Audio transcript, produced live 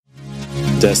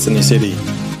Destiny City,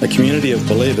 a community of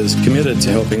believers committed to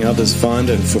helping others find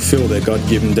and fulfill their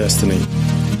God-given destiny.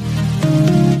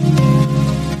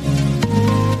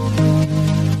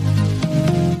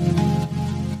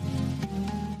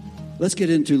 Let's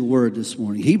get into the Word this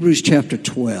morning. Hebrews chapter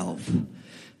 12.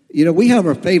 You know, we have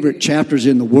our favorite chapters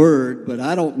in the Word, but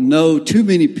I don't know too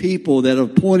many people that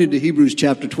have pointed to Hebrews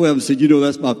chapter 12 and said, you know,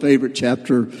 that's my favorite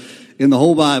chapter in the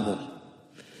whole Bible.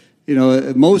 You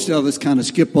know, most of us kind of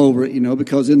skip over it, you know,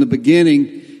 because in the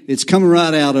beginning, it's coming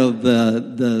right out of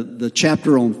the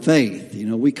chapter on faith. You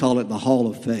know, we call it the Hall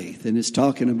of Faith. And it's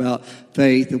talking about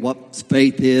faith and what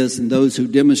faith is and those who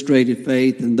demonstrated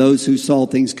faith and those who saw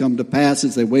things come to pass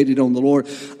as they waited on the Lord.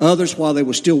 Others while they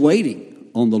were still waiting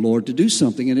on the Lord to do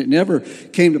something. And it never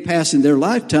came to pass in their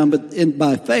lifetime, but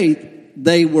by faith,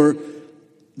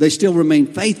 they still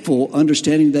remained faithful,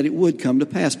 understanding that it would come to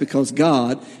pass because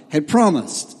God had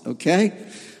promised, okay?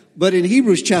 But in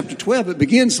Hebrews chapter 12, it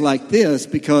begins like this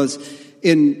because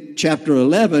in chapter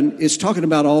 11, it's talking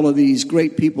about all of these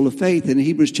great people of faith. And in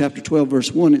Hebrews chapter 12,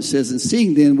 verse 1, it says, "And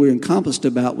seeing then we're encompassed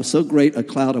about with so great a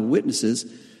cloud of witnesses,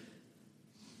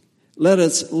 let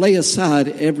us lay aside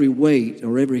every weight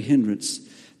or every hindrance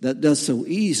that does so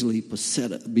easily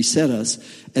beset us,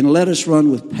 and let us run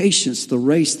with patience the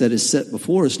race that is set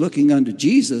before us, looking unto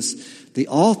Jesus, the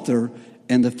author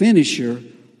and the finisher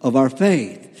of our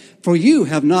faith. For you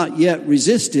have not yet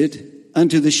resisted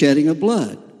unto the shedding of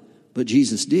blood, but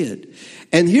Jesus did."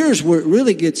 And here's where it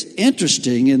really gets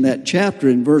interesting in that chapter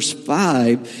in verse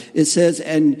 5. It says,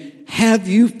 "And have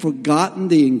you forgotten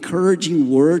the encouraging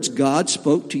words God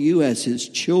spoke to you as his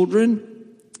children?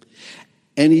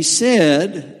 And he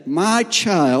said, my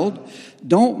child,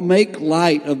 don't make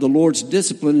light of the Lord's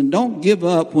discipline and don't give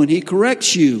up when he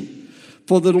corrects you.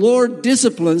 For the Lord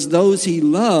disciplines those he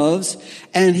loves,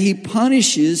 and he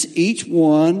punishes each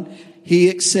one he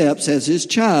accepts as his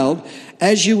child.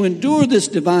 As you endure this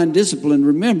divine discipline,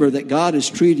 remember that God is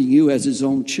treating you as his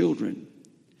own children.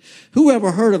 Who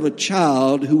ever heard of a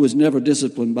child who was never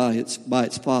disciplined by its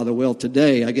father? Well,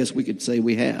 today, I guess we could say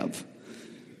we have.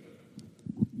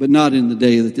 But not in the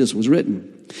day that this was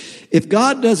written. If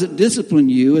God doesn't discipline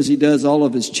you as he does all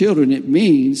of his children, it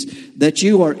means that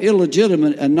you are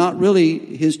illegitimate and not really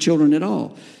his children at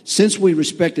all. Since we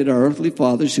respected our earthly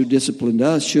fathers who disciplined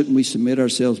us, shouldn't we submit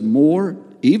ourselves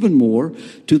even more,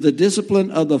 to the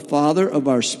discipline of the Father of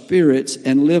our spirits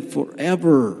and live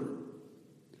forever?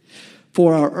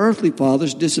 For our earthly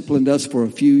fathers disciplined us for a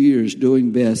few years,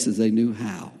 doing best as they knew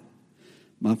how.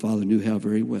 My father knew how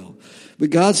very well.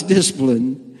 But God's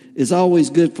discipline is always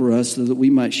good for us so that we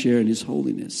might share in his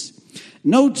holiness.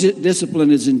 No discipline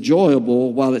is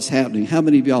enjoyable while it's happening. How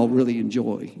many of y'all really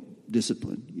enjoy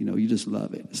discipline? You know, you just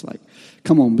love it. It's like,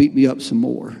 come on, beat me up some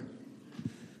more.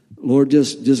 Lord,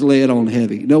 just lay it on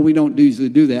heavy. No, we don't usually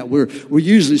do that. We're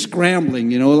usually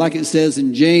scrambling, you know, like it says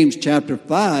in James chapter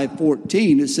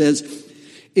 5:14. It says,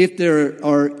 if there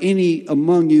are any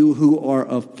among you who are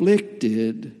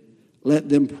afflicted, let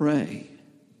them pray.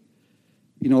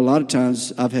 You know, a lot of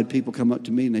times I've had people come up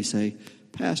to me and they say,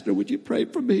 Pastor, would you pray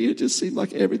for me? It just seems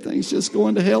like everything's just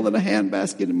going to hell in a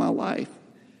handbasket in my life.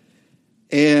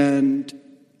 And,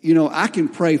 you know, I can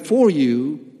pray for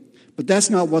you, but that's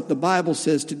not what the Bible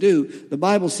says to do. The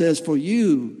Bible says for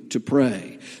you to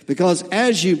pray. Because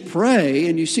as you pray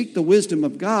and you seek the wisdom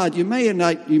of God, you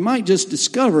might just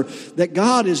discover that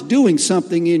God is doing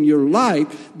something in your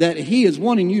life that he is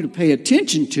wanting you to pay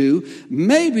attention to.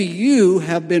 Maybe you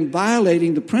have been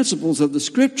violating the principles of the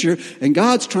Scripture, and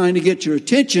God's trying to get your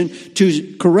attention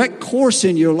to correct course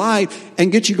in your life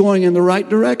and get you going in the right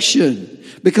direction.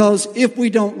 Because if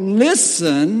we don't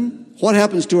listen, what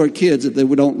happens to our kids if they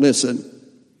don't listen?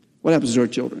 What happens to our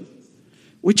children?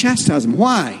 We chastise them.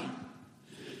 Why?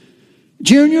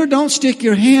 Junior, don't stick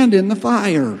your hand in the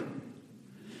fire.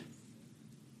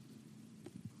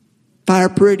 Fire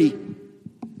pretty.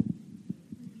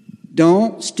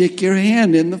 Don't stick your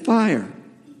hand in the fire.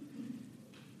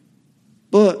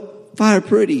 But fire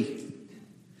pretty.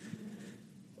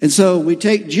 And so we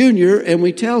take Junior and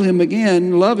we tell him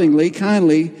again, lovingly,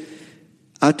 kindly,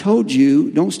 I told you,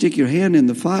 don't stick your hand in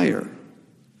the fire.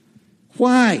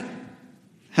 Why?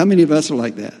 How many of us are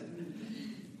like that?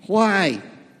 Why?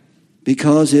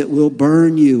 Because it will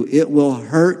burn you. It will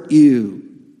hurt you.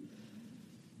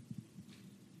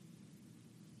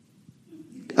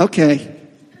 Okay.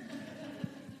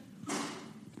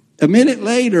 A minute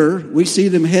later, we see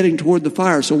them heading toward the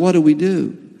fire. So what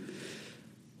do?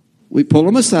 We pull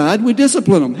them aside. We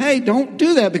discipline them. Hey, don't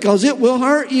do that because it will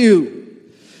hurt you.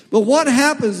 But what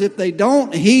happens if they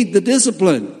don't heed the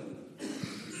discipline?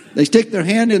 They stick their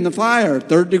hand in the fire,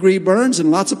 3rd-degree burns and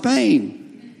lots of pain.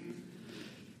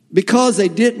 Because they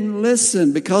didn't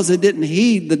listen, because they didn't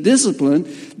heed the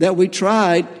discipline that we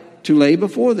tried to lay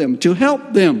before them, to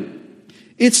help them.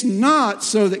 It's not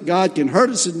so that God can hurt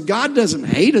us, and God doesn't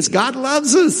hate us. God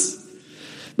loves us.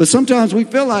 But sometimes we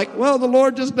feel like, well, the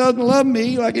Lord just doesn't love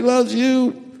me like he loves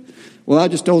you. Well, I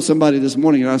just told somebody this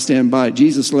morning, and I stand by it,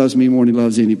 Jesus loves me more than he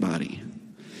loves anybody.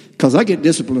 Because I get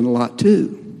disciplined a lot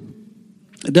too.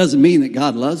 It doesn't mean that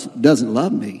God doesn't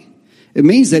love me. It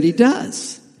means that he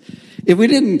does. If we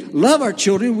didn't love our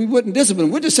children, we wouldn't discipline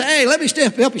them. We'd just say, hey, let me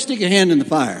help you stick your hand in the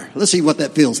fire. Let's see what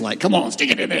that feels like. Come on,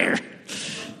 stick it in there.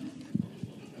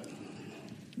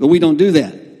 But we don't do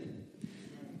that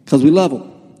because we love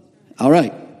them. All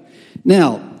right.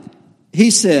 Now, he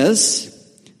says,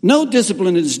 no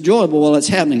discipline is enjoyable while it's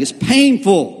happening. It's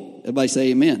painful. Everybody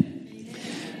say amen.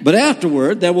 But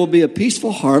afterward, there will be a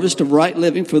peaceful harvest of right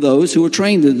living for those who are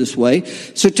trained in this way.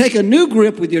 So take a new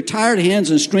grip with your tired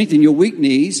hands and strengthen your weak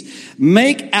knees.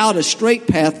 Make out a straight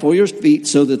path for your feet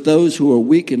so that those who are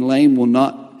weak and lame will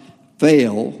not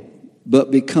fail,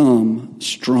 but become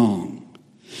strong.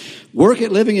 Work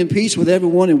at living in peace with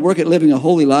everyone and work at living a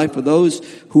holy life, for those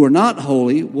who are not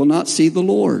holy will not see the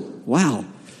Lord. Wow.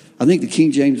 I think the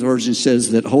King James Version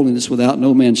says that holiness without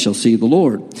no man shall see the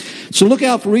Lord. So look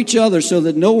out for each other so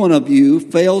that no one of you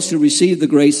fails to receive the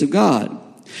grace of God.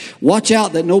 Watch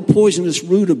out that no poisonous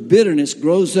root of bitterness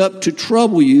grows up to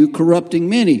trouble you, corrupting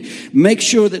many. Make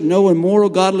sure that no immoral,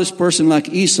 godless person like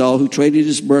Esau, who traded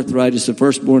his birthright as the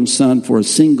firstborn son for a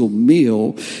single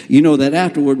meal, you know that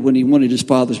afterward when he wanted his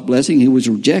father's blessing, he was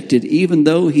rejected, even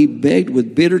though he begged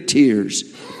with bitter tears.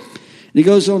 And he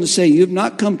goes on to say, you have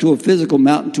not come to a physical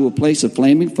mountain, to a place of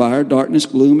flaming fire, darkness,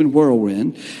 gloom, and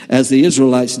whirlwind, as the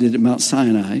Israelites did at Mount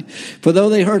Sinai. For though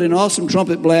they heard an awesome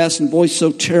trumpet blast and voice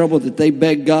so terrible that they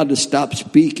begged God to stop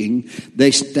speaking,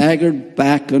 they staggered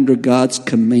back under God's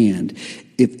command.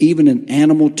 If even an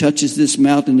animal touches this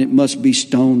mountain, it must be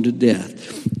stoned to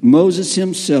death. Moses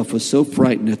himself was so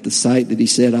frightened at the sight that he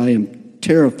said, I am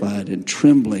terrified and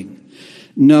trembling.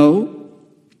 No,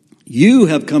 you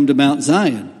have come to Mount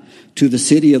Zion, to the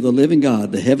city of the living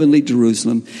God, the heavenly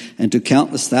Jerusalem, and to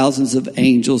countless thousands of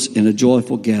angels in a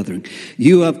joyful gathering.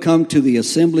 You have come to the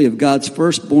assembly of God's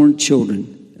firstborn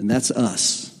children, and that's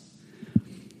us,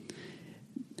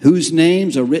 whose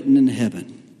names are written in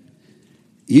heaven.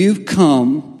 You've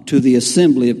come to the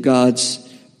assembly of God's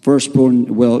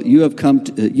firstborn. Well, you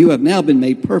have now been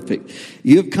made perfect.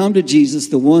 You have come to Jesus,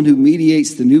 the one who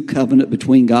mediates the new covenant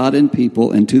between God and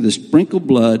people, and to the sprinkled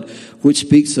blood which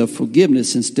speaks of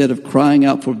forgiveness instead of crying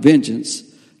out for vengeance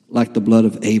like the blood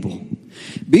of Abel.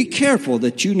 Be careful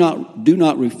that you do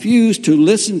not refuse to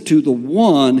listen to the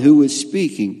one who is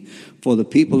speaking. For the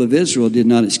people of Israel did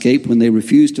not escape when they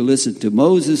refused to listen to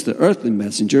Moses, the earthly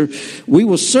messenger. We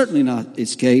will certainly not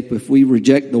escape if we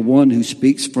reject the one who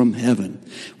speaks from heaven.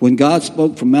 When God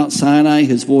spoke from Mount Sinai,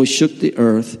 his voice shook the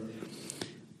earth.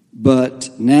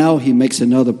 But now he makes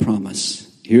another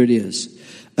promise. Here it is.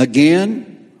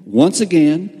 Once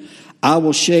again, I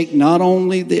will shake not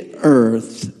only the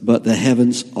earth, but the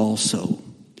heavens also.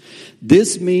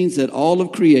 This means that all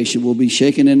of creation will be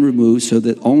shaken and removed so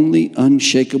that only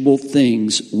unshakable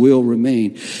things will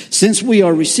remain. Since we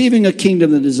are receiving a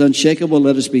kingdom that is unshakable,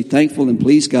 let us be thankful and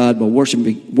please God by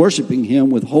worshiping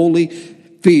him with holy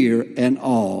fear and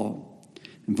awe.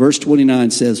 And verse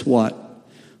 29 says what?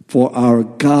 For our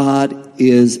God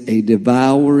is a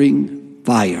devouring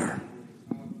fire.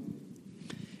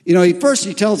 You know, he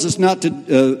tells us not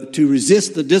to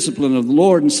resist the discipline of the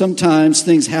Lord, and sometimes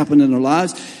things happen in our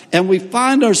lives, and we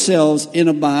find ourselves in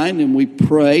a bind, and we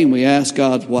pray, and we ask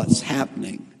God what's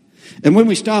happening. And when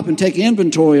we stop and take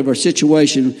inventory of our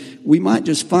situation, we might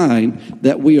just find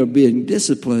that we are being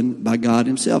disciplined by God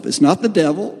himself. It's not the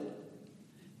devil,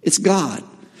 it's God.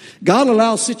 God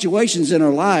allows situations in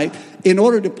our life in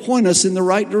order to point us in the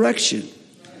right direction.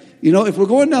 You know, if we're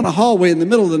going down a hallway in the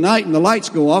middle of the night and the lights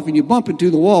go off and you bump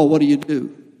into the wall, what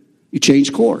do? You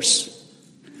change course.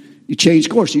 You change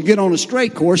course. You get on a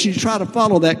straight course. You try to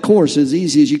follow that course as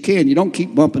easy as you can. You don't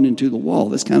keep bumping into the wall.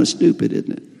 That's kind of stupid,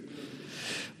 isn't it?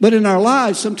 But in our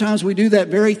lives, sometimes we do that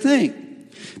very thing.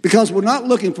 Because we're not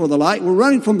looking for the light. We're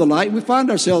running from the light. We find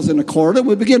ourselves in a corridor.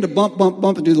 We begin to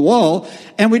bump into the wall.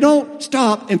 And we don't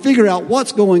stop and figure out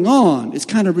what's going on. It's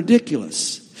kind of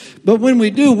ridiculous. But when we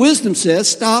do, wisdom says,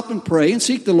 stop and pray and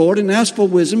seek the Lord and ask for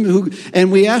wisdom.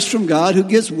 And we ask from God who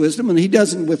gives wisdom, and he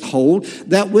doesn't withhold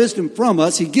that wisdom from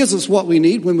us. He gives us what we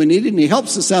need when we need it, and he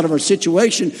helps us out of our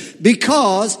situation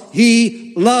because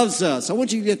he loves us. I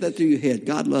want you to get that through your head.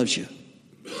 God loves you.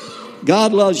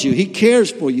 God loves you. He cares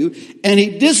for you, and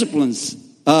he disciplines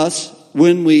us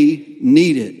when we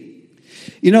need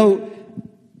it. You know,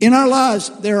 In our lives,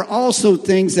 there are also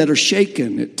things that are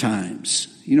shaken at times.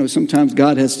 You know, sometimes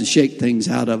God has to shake things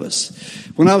out of us.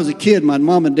 When I was a kid, my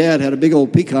mom and dad had a big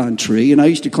old pecan tree, and I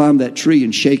used to climb that tree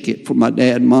and shake it for my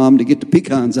dad and mom to get the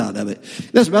pecans out of it.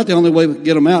 That's about the only way we could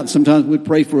get them out. Sometimes we'd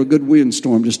pray for a good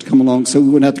windstorm just to come along so we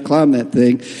wouldn't have to climb that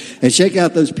thing and shake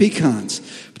out those pecans.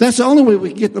 But that's the only way we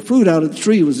could get the fruit out of the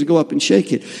tree, was to go up and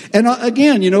shake it. And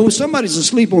again, you know, somebody's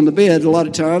asleep on the bed a lot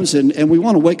of times, and we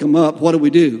want to wake them up. What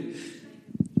do?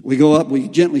 We go up, we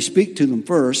gently speak to them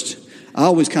first. I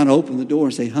always kind of open the door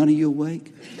and say, honey, you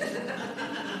awake?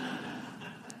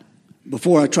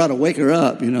 Before I try to wake her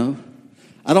up, you know.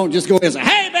 I don't just go and say,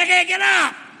 hey, Becky, get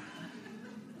up!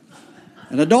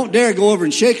 And I don't dare go over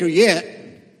and shake her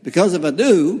yet, because if I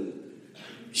do,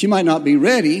 she might not be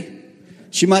ready.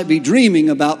 She might be dreaming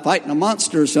about fighting a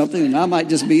monster or something, and I might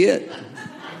just be it.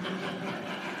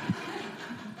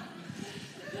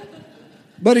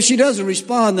 But if she doesn't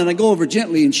respond, then I go over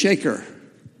gently and shake her.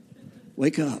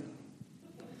 Wake up.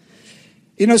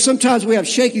 You know, sometimes we have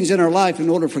shakings in our life in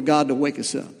order for God to wake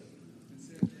us up.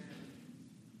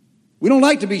 We don't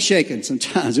like to be shaken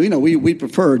sometimes. You know, we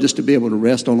prefer just to be able to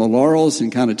rest on the laurels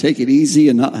and kind of take it easy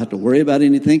and not have to worry about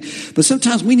anything. But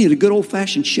sometimes we need a good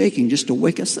old-fashioned shaking just to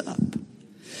wake us up.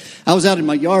 I was out in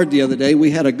my yard the other day.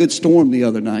 We had a good storm the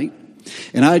other night.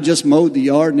 And I had just mowed the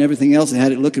yard and everything else and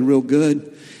had it looking real good.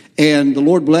 And the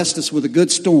Lord blessed us with a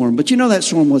good storm. But you know, that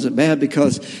storm wasn't bad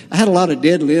because I had a lot of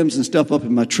dead limbs and stuff up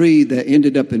in my tree that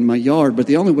ended up in my yard. But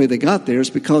the only way they got there is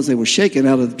because they were shaken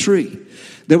out of the tree.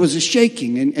 There was a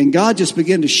shaking, and God just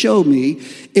began to show me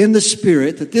in the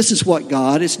Spirit that this is what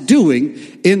God is doing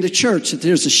in the church, that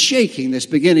there's a shaking that's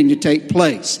beginning to take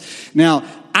place. Now,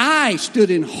 I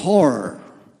stood in horror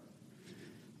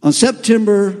on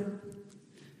September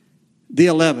the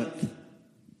 11th,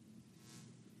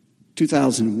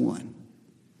 2001,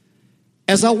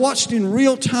 as I watched in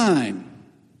real time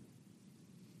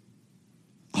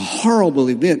a horrible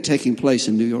event taking place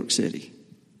in New York City.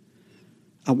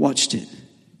 I watched it.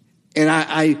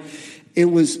 And it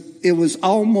was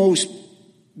almost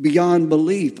beyond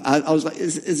belief. I was like,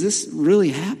 is this really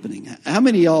happening? How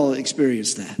many of y'all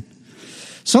experienced that?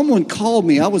 Someone called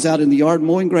me. I was out in the yard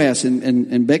mowing grass,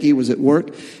 and Becky was at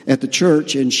work at the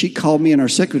church, and she called me, and our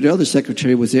other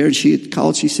secretary was there, and she had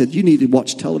called. She said, you need to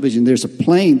watch television. There's a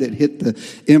plane that hit the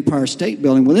Empire State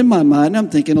Building. Well, in my mind, I'm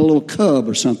thinking a little Cub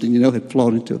or something, had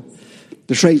flown into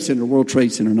the Trade Center, World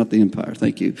Trade Center, not the Empire.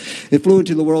 Thank you. It flew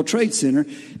into the World Trade Center,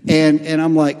 and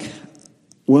I'm like,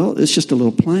 well, it's just a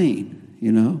little plane,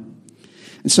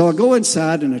 And so I go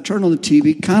inside and I turn on the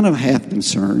TV, kind of half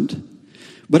concerned.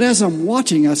 But as I'm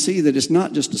watching, I see that it's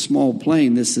not just a small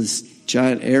plane. This is a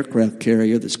giant aircraft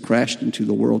carrier that's crashed into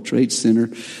the World Trade Center.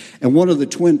 And one of the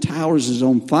Twin Towers is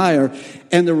on fire.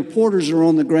 And the reporters are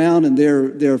on the ground, and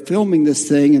they're filming this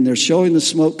thing, and they're showing the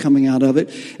smoke coming out of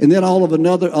it. And then all of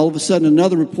a sudden,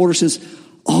 another reporter says,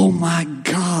 oh, my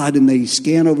God. And they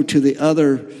scan over to the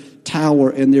other tower,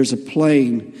 and there's a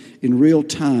plane in real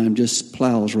time just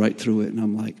plows right through it. And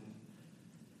I'm like,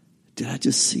 did I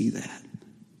just see that?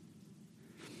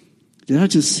 Did I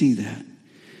just see that?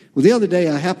 Well, the other day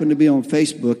I happened to be on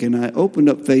Facebook, and I opened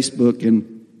up Facebook,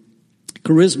 and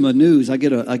Charisma News. I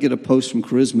get a post from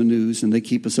Charisma News, and they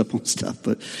keep us up on stuff.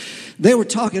 But they were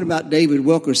talking about David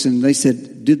Wilkerson. They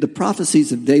said, did the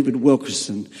prophecies of David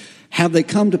Wilkerson, have they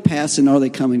come to pass, and are they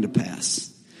coming to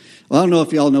pass? Well, I don't know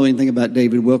if y'all know anything about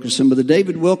David Wilkerson, but the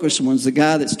David Wilkerson was the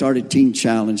guy that started Teen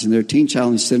Challenge, and there are Teen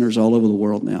Challenge centers all over the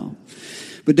world now.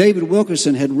 But David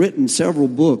Wilkerson had written several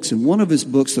books, and one of his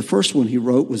books, the first one he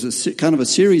wrote, was kind of a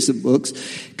series of books,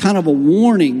 kind of a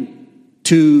warning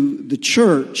to the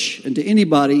church and to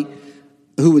anybody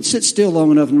who would sit still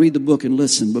long enough and read the book and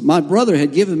listen. But my brother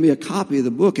had given me a copy of the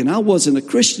book, and I wasn't a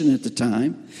Christian at the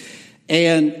time.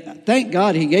 And thank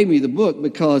God he gave me the book,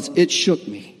 because it shook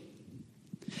me.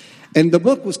 And the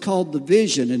book was called The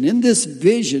Vision. And in this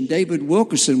vision, David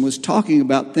Wilkerson was talking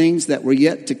about things that were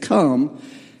yet to come,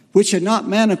 which had not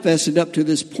manifested up to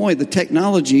this point. The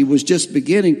technology was just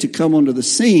beginning to come onto the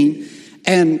scene,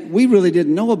 and we really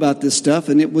didn't know about this stuff.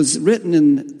 And it was written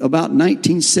in about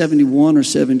 1971 or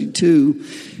 72,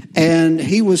 and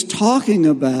he was talking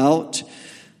about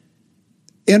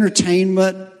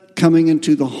entertainment coming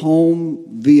into the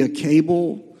home via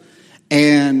cable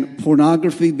and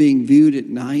pornography being viewed at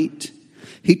night.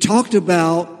 He talked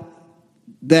about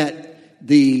that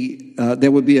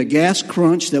there would be a gas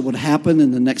crunch that would happen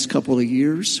in the next couple of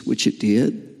years, which it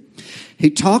did. He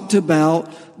talked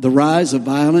about the rise of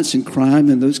violence and crime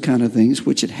and those kind of things,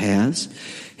 which it has.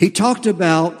 He talked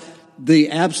about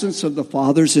the absence of the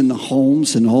fathers in the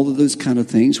homes and all of those kind of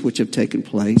things which have taken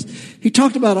place. He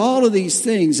talked about all of these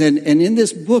things, and in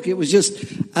this book, it was just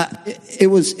it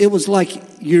was like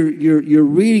you're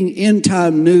reading end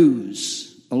time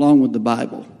news along with the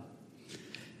Bible.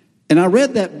 And I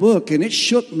read that book, and it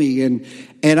shook me, and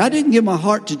I didn't give my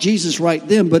heart to Jesus right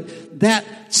then, but that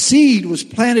seed was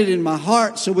planted in my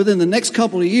heart. So within the next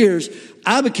couple of years,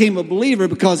 I became a believer,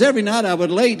 because every night I would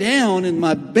lay down in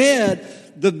my bed,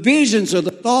 the visions or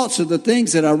the thoughts of the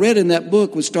things that I read in that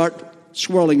book would start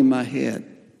swirling in my head.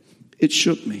 It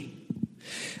shook me.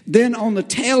 Then on the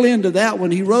tail end of that one,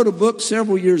 he wrote a book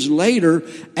several years later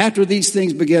after these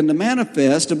things began to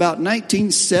manifest, about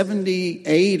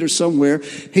 1978 or somewhere.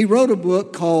 He wrote a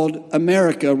book called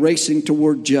America, Racing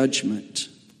Toward Judgment.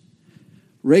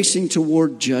 Racing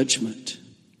Toward Judgment.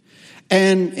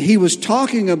 And he was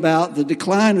talking about the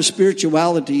decline of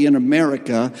spirituality in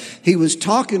America. He was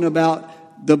talking about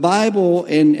the Bible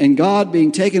and God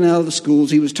being taken out of the schools.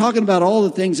 He was talking about all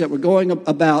the things that were going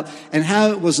about and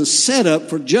how it was a setup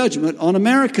for judgment on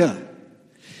America.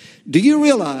 Do you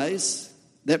realize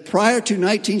that prior to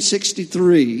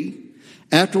 1963,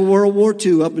 after World War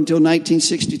II up until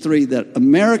 1963, that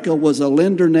America was a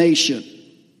lender nation?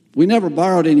 We never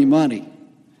borrowed any money.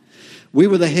 We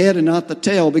were the head and not the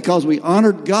tail because we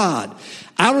honored God.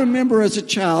 I remember as a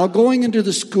child going into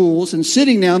the schools and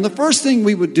sitting down. The first thing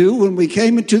we would do when we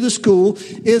came into the school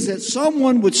is that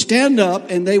someone would stand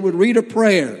up and they would read a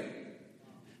prayer.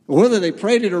 Whether they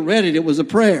prayed it or read it, it was a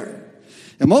prayer.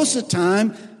 And most of the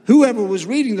time, whoever was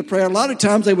reading the prayer, a lot of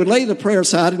times they would lay the prayer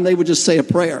aside and they would just say a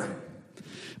prayer.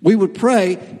 We would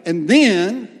pray, and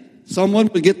then someone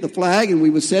would get the flag and we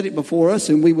would set it before us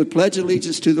and we would pledge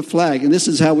allegiance to the flag. And this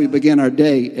is how we began our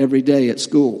day every day at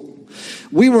school.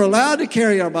 We were allowed to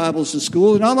carry our Bibles to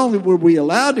school. And not only were we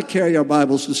allowed to carry our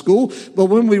Bibles to school, but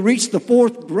when we reached the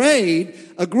 4th grade,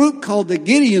 a group called the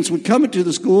Gideons would come into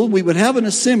the school. We would have an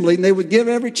assembly, and they would give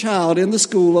every child in the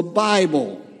school a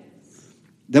Bible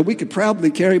that we could proudly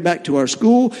carry back to our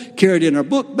school, carry it in our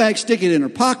book bag, stick it in our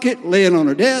pocket, lay it on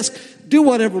our desk, do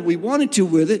whatever we wanted to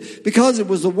with it, because it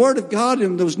was the Word of God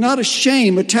and there was not a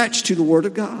shame attached to the Word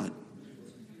of God.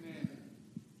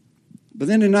 But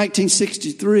then in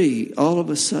 1963, all of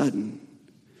a sudden,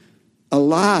 a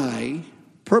lie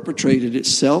perpetrated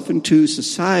itself into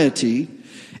society,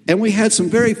 and we had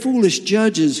some very foolish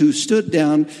judges who sat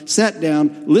down,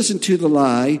 listened to the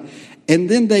lie, and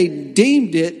then they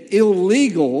deemed it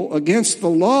illegal against the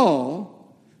law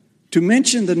to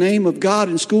mention the name of God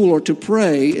in school or to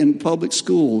pray in public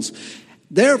schools.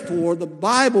 Therefore, the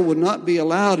Bible would not be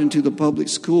allowed into the public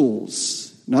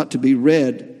schools, not to be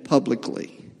read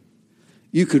publicly.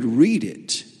 You could read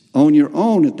it on your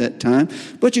own at that time,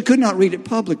 but you could not read it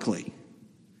publicly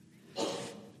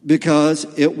because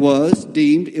it was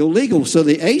deemed illegal. So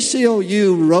the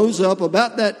ACLU rose up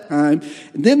about that time,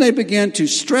 and then they began to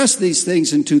stress these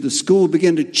things into the school,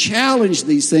 began to challenge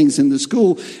these things in the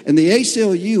school, and the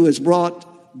ACLU has brought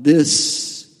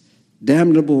this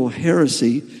damnable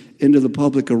heresy into the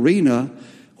public arena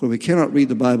where we cannot read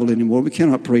the Bible anymore, we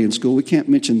cannot pray in school, we can't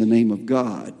mention the name of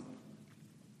God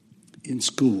in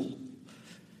school,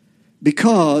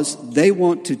 because they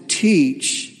want to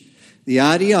teach the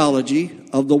ideology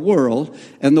of the world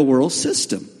and the world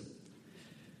system.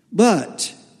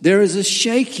 But there is a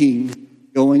shaking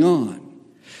going on.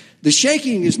 The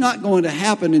shaking is not going to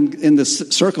happen in the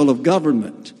circle of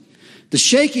government. The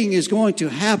shaking is going to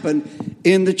happen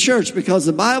in the church, because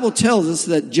the Bible tells us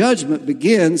that judgment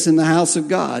begins in the house of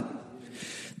God.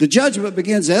 The judgment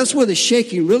begins, that's where the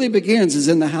shaking really begins, is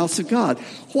in the house of God.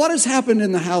 What has happened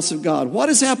in the house of God? What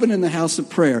has happened in the house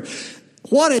of prayer?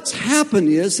 What has happened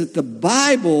is that the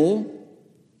Bible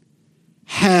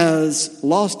has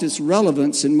lost its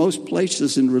relevance in most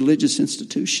places in religious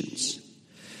institutions.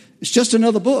 It's just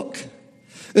another book.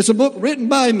 It's a book written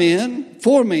by men,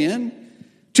 for men,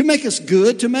 to make us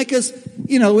good, to make us,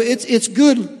 it's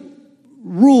good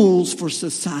rules for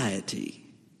society.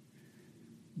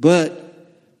 But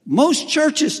most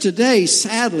churches today,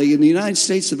 sadly, in the United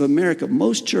States of America,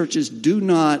 most churches do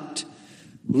not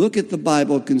look at the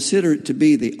Bible and consider it to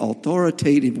be the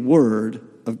authoritative Word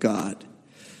of God.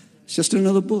 It's just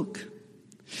another book.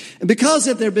 And because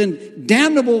there have been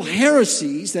damnable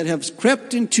heresies that have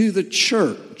crept into the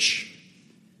church,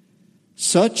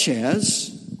 such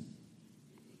as,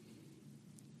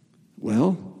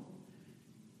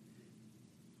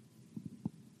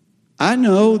 I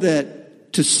know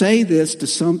that to say this to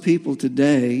some people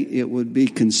today, it would be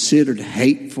considered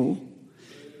hateful.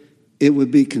 It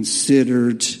would be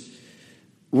considered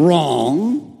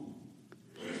wrong.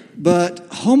 But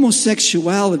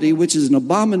homosexuality, which is an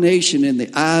abomination in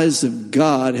the eyes of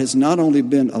God, has not only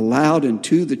been allowed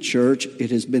into the church,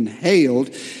 it has been hailed.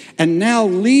 And now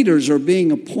leaders are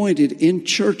being appointed in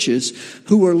churches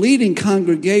who are leading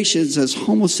congregations as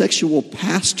homosexual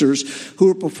pastors, who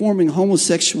are performing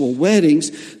homosexual weddings,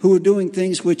 who are doing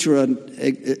things which are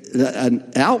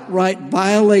an outright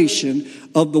violation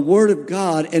of the Word of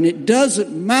God. And it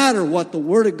doesn't matter what the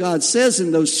Word of God says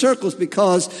in those circles,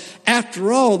 because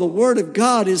after all, the Word of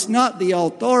God is not the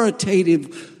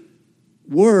authoritative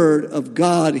Word of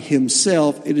God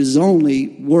Himself. It is only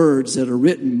words that are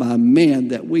written by men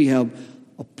that we have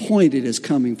appointed as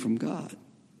coming from God.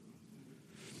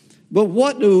 But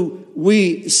what do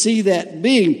we see that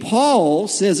being? Paul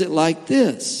says it like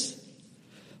this.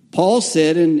 Paul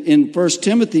said in 1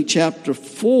 Timothy chapter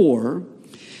 4,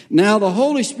 now the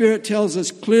Holy Spirit tells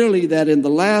us clearly that in the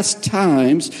last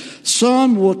times,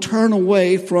 some will turn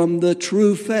away from the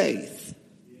true faith.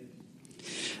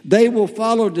 They will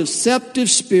follow deceptive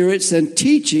spirits and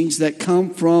teachings that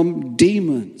come from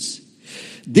demons.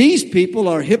 These people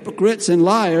are hypocrites and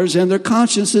liars, and their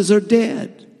consciences are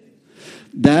dead.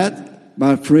 That,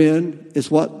 my friend,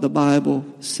 is what the Bible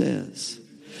says.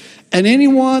 And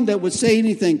anyone that would say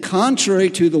anything contrary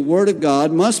to the Word of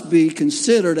God must be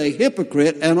considered a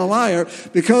hypocrite and a liar,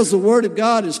 because the Word of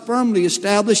God is firmly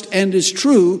established and is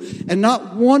true, and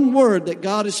not one word that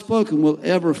God has spoken will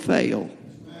ever fail.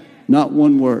 Not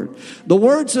one word. The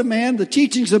words of man, the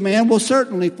teachings of man will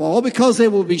certainly fall, because they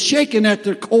will be shaken at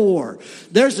their core.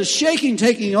 There's a shaking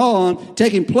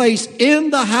taking place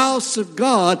in the house of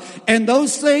God, and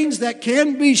those things that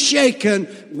can be shaken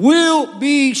will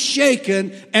be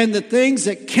shaken, and the things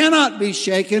that cannot be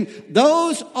shaken,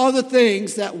 those are the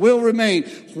things that will remain.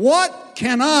 What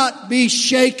cannot be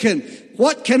shaken?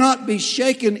 What cannot be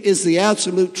shaken is the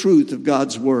absolute truth of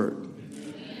God's Word.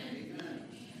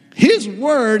 His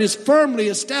Word is firmly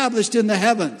established in the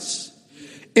heavens.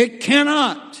 It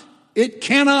cannot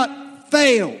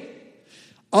fail.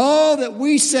 All that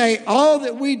we say, all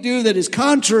that we do that is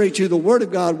contrary to the Word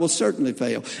of God will certainly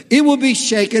fail. It will be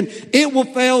shaken. It will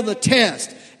fail the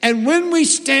test. And when we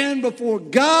stand before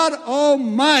God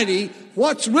Almighty,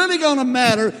 what's really going to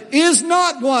matter is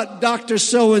not what Dr.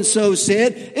 So-and-so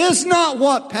said. It's not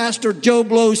what Pastor Joe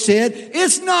Blow said.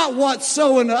 It's not what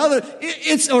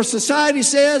or society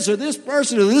says, or this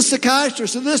person, or this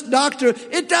psychiatrist, or this doctor.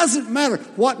 It doesn't matter.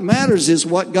 What matters is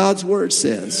what God's Word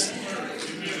says.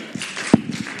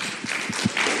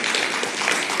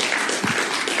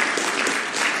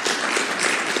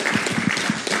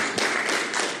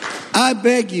 I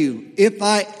beg you, if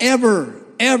I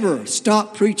ever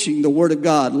stop preaching the Word of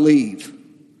God, leave.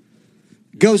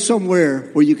 Go somewhere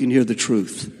where you can hear the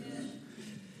truth.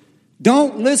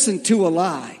 Don't listen to a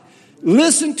lie.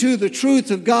 Listen to the truth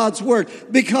of God's Word,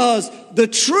 because the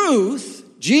truth,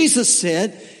 Jesus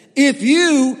said, if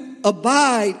you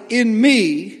abide in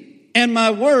me and my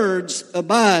words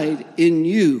abide in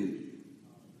you,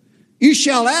 you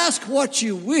shall ask what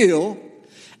you will,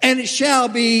 and it shall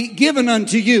be given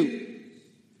unto you.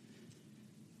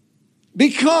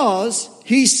 Because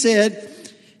he said,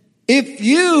 if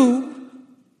you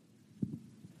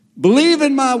believe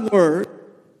in my word,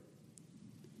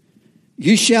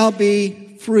 you shall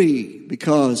be free,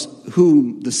 because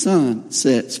whom the Son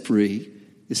sets free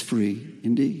is free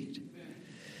indeed.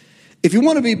 If you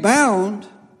want to be bound,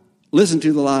 listen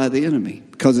to the lie of the enemy,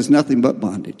 because it's nothing but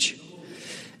bondage.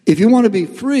 If you want to be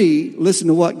free, listen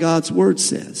to what God's Word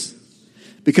says,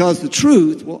 because the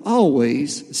truth will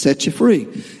always set you free.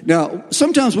 Now,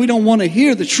 sometimes we don't want to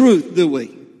hear the truth, do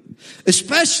we?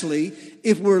 Especially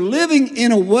if we're living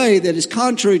in a way that is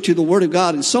contrary to the Word of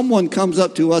God, and someone comes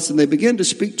up to us and they begin to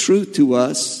speak truth to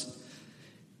us.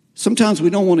 Sometimes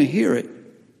we don't want to hear it,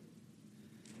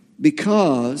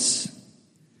 because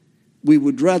we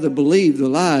would rather believe the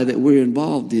lie that we're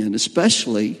involved in,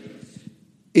 especially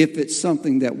if it's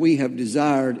something that we have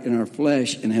desired in our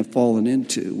flesh and have fallen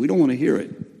into. We don't want to hear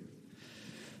it.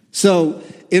 So,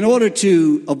 in order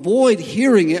to avoid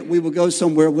hearing it, we will go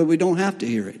somewhere where we don't have to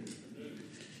hear it,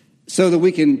 so that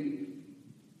we can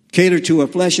cater to our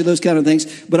flesh and those kind of things.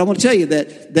 But I want to tell you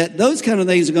that those kind of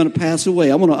things are going to pass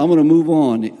away. I'm going to move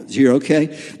on here, okay?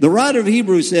 The writer of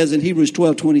Hebrews says in Hebrews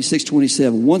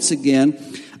 12:26-27, once again,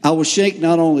 I will shake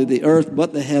not only the earth,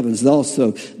 but the heavens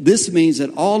also. This means that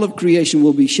all of creation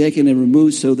will be shaken and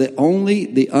removed, so that only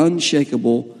the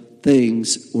unshakable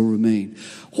things will remain.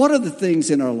 What are the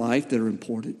things in our life that are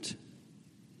important?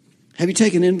 Have you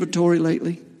taken inventory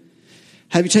lately?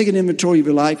 Have you taken inventory of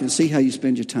your life and see how you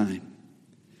spend your time?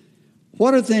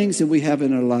 What are things that we have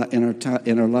in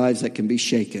our lives that can be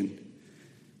shaken,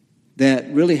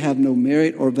 that really have no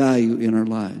merit or value in our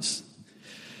lives.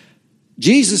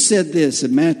 Jesus said this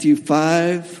in Matthew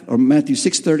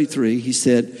 6:33. He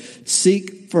said,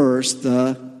 "Seek first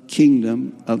the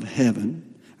kingdom of heaven,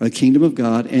 or the kingdom of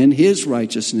God, and his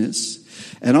righteousness,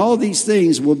 and all these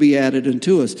things will be added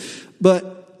unto us."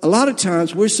 But a lot of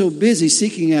times we're so busy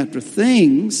seeking after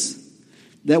things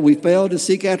that we fail to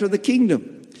seek after the kingdom,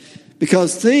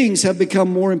 because things have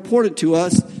become more important to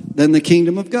us than the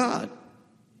kingdom of God.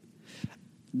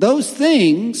 Those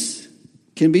things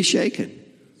can be shaken.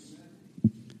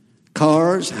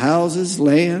 Cars, houses,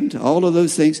 land, all of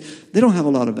those things, they don't have a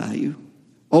lot of value.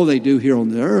 Oh, they do here on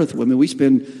the earth. I mean, we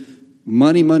spend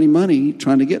money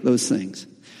trying to get those things.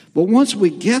 But once we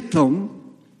get them,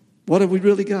 what have we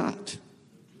really got?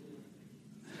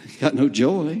 Got no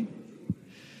joy.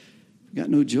 Got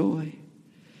no joy.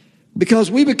 Because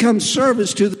we become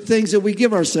servants to the things that we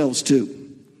give ourselves to.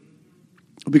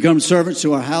 We become servants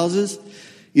to our houses.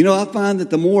 You know, I find that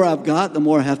the more I've got, the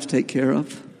more I have to take care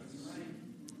of.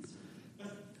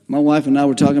 My wife and I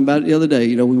were talking about it the other day.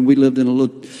 You know, when we lived in a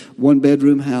little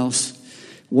one-bedroom house,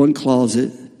 one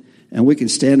closet, and we can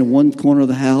stand in one corner of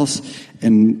the house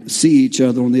and see each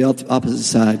other on the opposite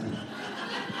side,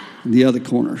 in the other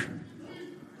corner.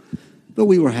 But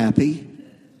we were happy.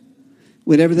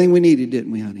 We had everything we needed,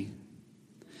 didn't we, honey?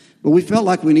 But we felt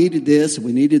like we needed this and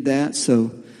we needed that.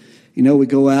 So, you know, we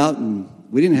go out and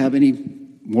we didn't have any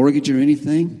mortgage or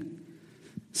anything.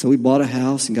 So we bought a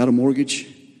house and got a mortgage.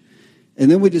 And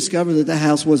then we discovered that the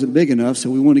house wasn't big enough, so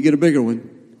we wanted to get a bigger one.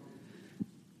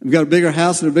 We got a bigger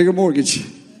house and a bigger mortgage.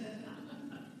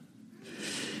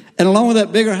 And along with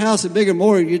that bigger house and bigger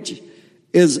mortgage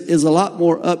is a lot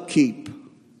more upkeep.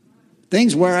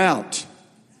 Things wear out,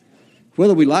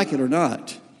 whether we like it or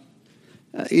not.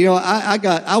 You know,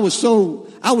 I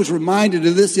was reminded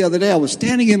of this the other day. I was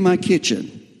standing in my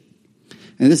kitchen,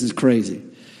 and this is crazy.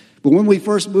 But when we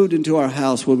first moved into our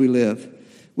house where we live,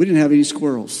 we didn't have any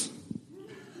squirrels.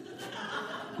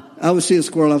 I would see a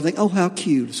squirrel, I would think, oh, how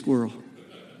cute, a squirrel.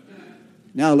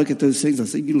 Now I look at those things, I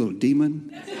say, you little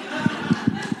demon.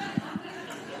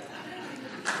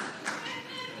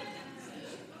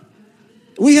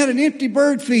 We had an empty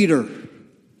bird feeder.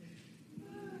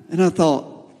 And I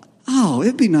thought, oh,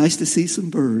 it'd be nice to see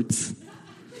some birds.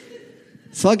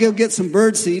 So I go get some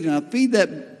bird seed and I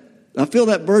fill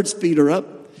that bird's feeder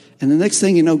up. And the next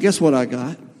thing you know, guess what I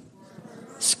got?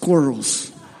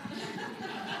 Squirrels.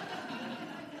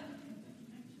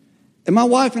 And my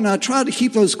wife and I tried to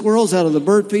keep those squirrels out of the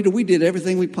bird feeder. We did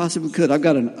everything we possibly could. I've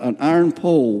got an iron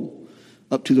pole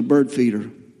up to the bird feeder.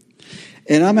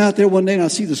 And I'm out there one day and I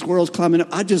see the squirrels climbing up.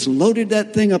 I just loaded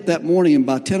that thing up that morning and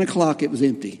by 10 o'clock it was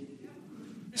empty.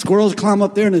 Squirrels climb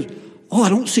up there and I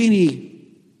don't see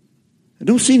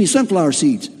any sunflower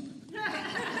seeds.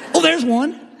 Oh, there's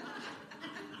one.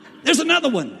 There's another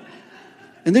one.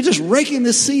 And they're just raking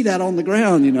this seed out on the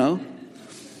ground, you know.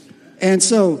 And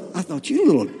so I thought, you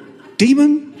little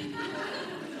demon.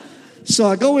 So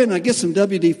I go in and I get some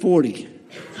WD-40.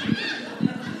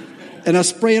 And I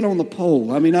spray it on the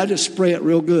pole. I mean, I just spray it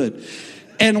real good.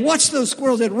 And watch those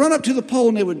squirrels. They'd run up to the pole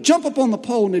and they would jump up on the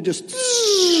pole and they'd just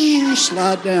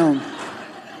slide down.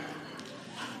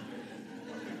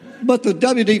 But the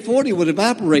WD-40 would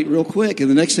evaporate real quick.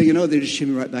 And the next thing you know, they just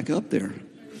shimmy right back up there.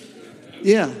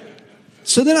 Yeah.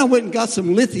 So then I went and got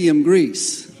some lithium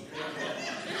grease.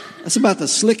 That's about the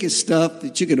slickest stuff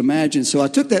that you could imagine. So I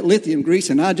took that lithium grease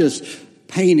and I just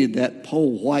painted that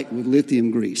pole white with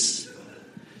lithium grease.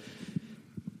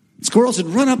 Squirrels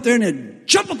would run up there and they'd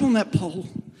jump up on that pole.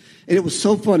 And it was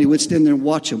so funny. We'd stand there and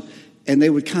watch them. And they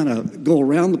would kind of go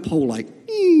around the pole like,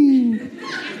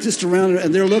 just around it.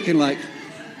 And they're looking like,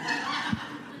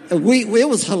 it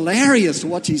was hilarious to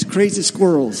watch these crazy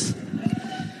squirrels.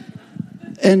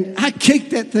 And I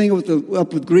kicked that thing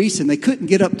up with grease, and they couldn't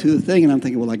get up to the thing. And I'm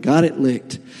thinking, well, I got it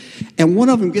licked. And one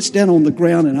of them gets down on the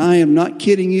ground, and I am not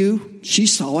kidding you. She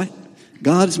saw it.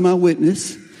 God is my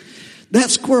witness.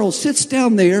 That squirrel sits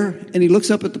down there, and he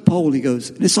looks up at the pole, and he goes,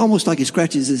 and it's almost like he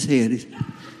scratches his head.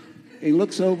 He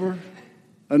looks over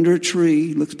under a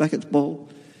tree, looks back at the pole,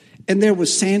 and there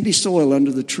was sandy soil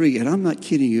under the tree. And I'm not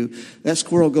kidding you. That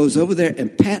squirrel goes over there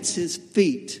and pats his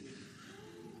feet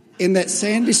in that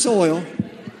sandy soil,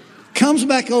 comes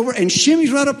back over and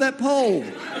shimmies right up that pole.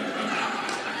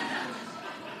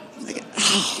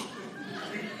 Oh.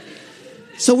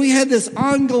 So we had this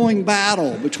ongoing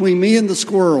battle between me and the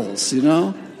squirrels, you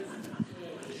know.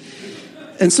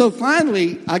 And so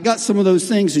finally, I got some of those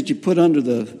things that you put under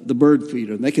the bird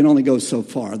feeder. And they can only go so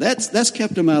far. That's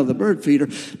kept them out of the bird feeder.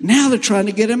 Now they're trying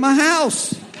to get in my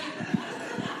house.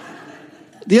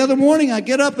 The other morning I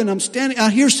get up and I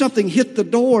hear something hit the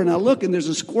door, and I look and there's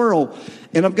a squirrel,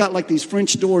 and I've got like these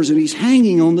French doors, and he's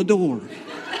hanging on the door,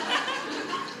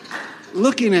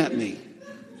 looking at me.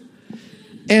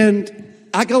 And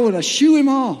I go and I shoo him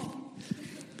off.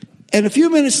 And a few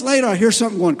minutes later, I hear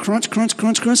something going crunch, crunch,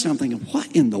 crunch, crunch. And I'm thinking, what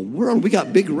in the world? We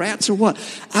got big rats or what?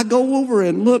 I go over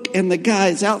and look, and the guy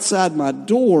is outside my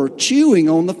door chewing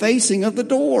on the facing of the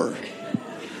door.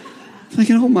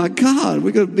 Thinking, oh my God,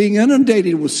 we're being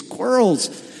inundated with squirrels.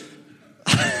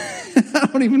 I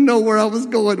don't even know where I was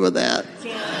going with that.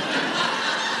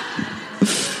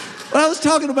 But I was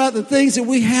talking about the things that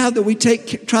we have that we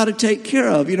try to take care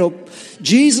of. You know,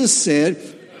 Jesus said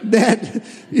that,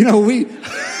 you know, we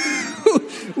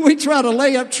try to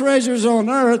lay up treasures on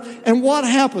earth, and what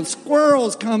happens?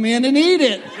 Squirrels come in and eat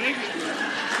it.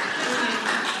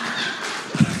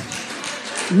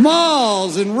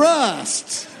 Moths and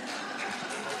rust.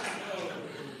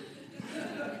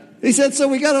 He said, so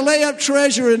we got to lay up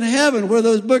treasure in heaven where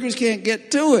those boogers can't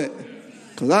get to it.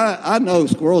 Because I know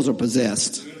squirrels are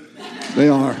possessed. They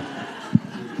are.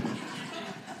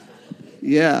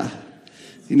 Yeah.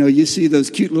 You know, you see those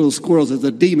cute little squirrels, there's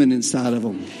a demon inside of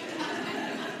them.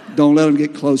 Don't let them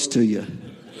get close to you.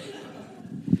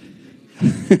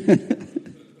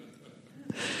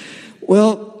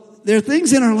 Well, there are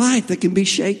things in our life that can be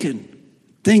shaken.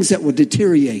 Things that will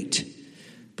deteriorate.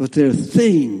 But there are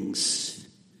things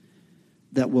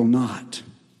that will not.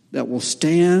 That will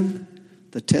stand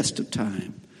the test of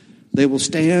time. They will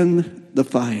stand the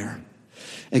fire.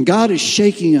 And God is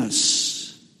shaking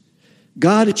us.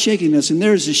 God is shaking us. And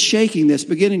there's a shaking that's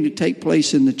beginning to take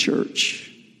place in the church.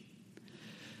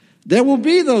 There will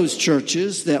be those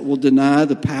churches that will deny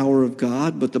the power of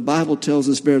God, but the Bible tells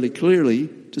us very clearly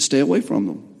to stay away from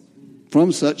them.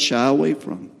 From such shy away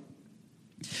from.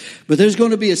 But there's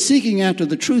going to be a seeking after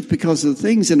the truth because of the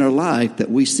things in our life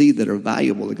that we see that are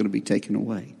valuable are going to be taken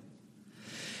away.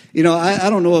 You know, I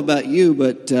don't know about you,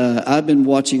 but I've been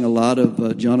watching a lot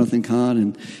of Jonathan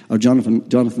Hahn,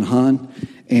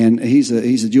 and he's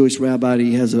a Jewish rabbi.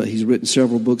 He's written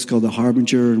several books called The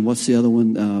Harbinger, and what's the other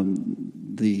one?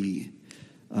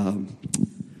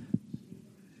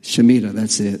 Shemitah.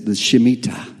 That's it. The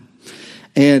Shemitah.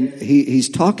 And he's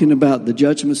talking about the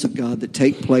judgments of God that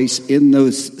take place in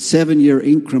those 7-year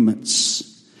increments.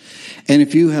 And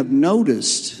if you have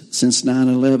noticed since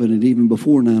 9/11 and even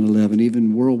before 9/11,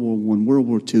 even World War I, World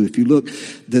War II, if you look,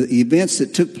 the events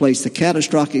that took place, the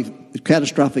catastrophic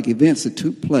events that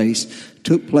took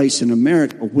place in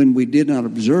America when we did not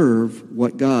observe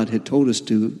what God had told us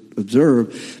to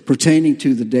observe pertaining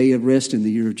to the day of rest in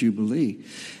the year of Jubilee.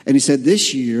 And he said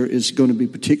this year is going to be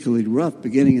particularly rough.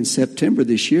 Beginning in September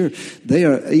this year,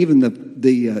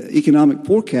 the economic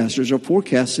forecasters are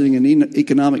forecasting an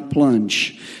economic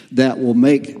plunge that will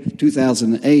make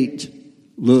 2008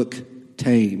 look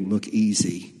tame, look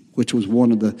easy, which was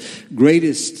one of the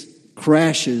greatest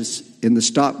crashes in the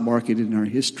stock market in our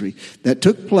history that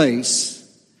took place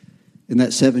in that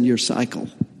 7-year cycle.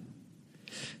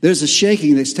 There's a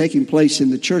shaking that's taking place in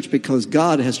the church because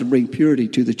God has to bring purity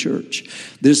to the church.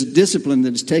 There's a discipline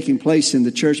that is taking place in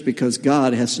the church because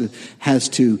God has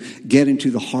to get into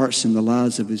the hearts and the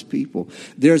lives of his people.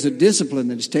 There's a discipline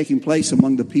that is taking place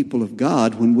among the people of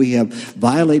God when we have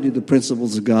violated the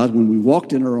principles of God, when we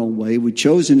walked in our own way, we've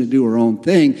chosen to do our own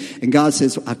thing, and God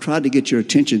says, I've tried to get your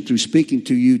attention through speaking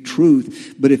to you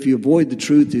truth, but if you avoid the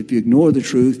truth, if you ignore the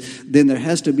truth, then there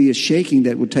has to be a shaking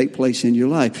that will take place in your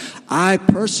life. I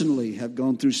personally have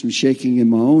gone through some shaking in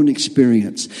my own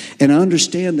experience. And I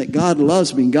understand that God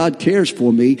loves me and God cares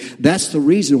for me. That's the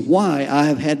reason why I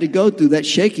have had to go through that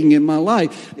shaking in my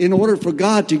life in order for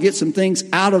God to get some things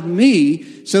out of me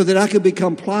so that I could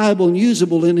become pliable and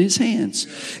usable in his hands.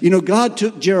 You know, God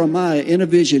took Jeremiah in a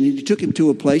vision and he took him to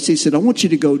a place. He said, I want you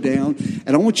to go down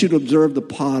and I want you to observe the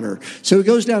potter. So he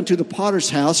goes down to the potter's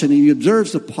house and he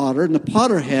observes the potter, and the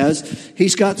potter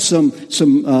he's got some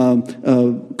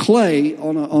clay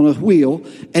on a wheel,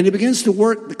 and he begins to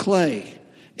work the clay.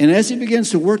 And as he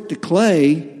begins to work the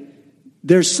clay,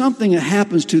 there's something that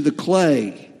happens to the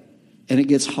clay, and it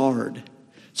gets hard.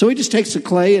 So he just takes the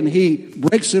clay and he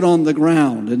breaks it on the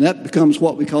ground, and that becomes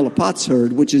what we call a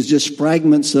potsherd, which is just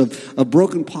fragments of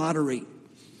broken pottery.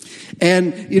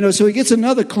 And, you know, so he gets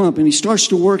another clump and he starts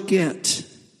to work it.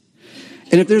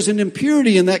 And if there's an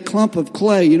impurity in that clump of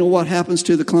clay, you know what happens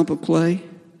to the clump of clay?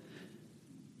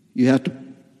 You have to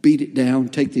beat it down,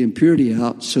 take the impurity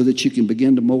out so that you can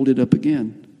begin to mold it up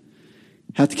again.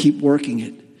 Have to keep working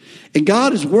it. And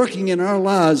God is working in our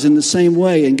lives in the same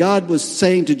way. And God was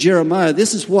saying to Jeremiah,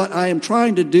 this is what I am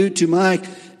trying to do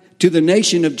to to the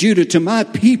nation of Judah, to my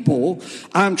people,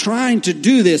 I'm trying to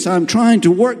do this. I'm trying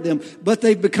to work them, but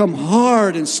they've become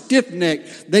hard and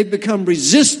stiff-necked. They've become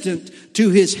resistant to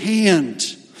his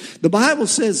hand. The Bible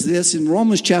says this in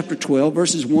Romans chapter 12,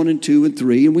 verses 1 and 2 and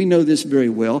 3, and we know this very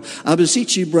well. I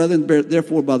beseech you, brethren,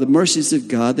 therefore, by the mercies of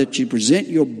God, that you present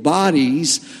your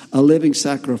bodies a living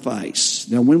sacrifice.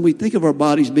 Now, when we think of our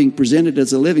bodies being presented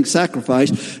as a living sacrifice,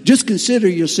 just consider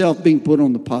yourself being put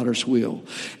on the potter's wheel.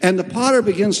 And the potter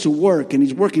begins to work, and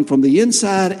he's working from the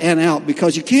inside and out,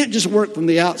 because you can't just work from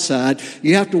the outside.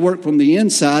 You have to work from the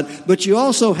inside, but you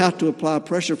also have to apply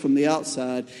pressure from the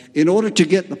outside in order to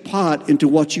get the pot into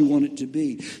what you want it to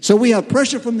be. So we have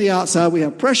pressure from the outside, we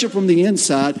have pressure from the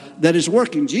inside that is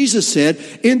working. Jesus said,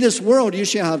 in this world you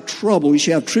shall have trouble, you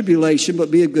shall have tribulation, but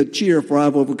be of good cheer, for I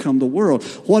have overcome the world.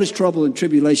 What is trouble and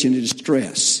tribulation? It is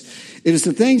stress. It is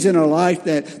the things in our life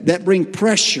that bring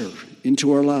pressure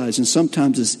into our lives. And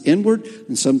sometimes it's inward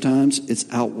and sometimes it's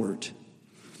outward.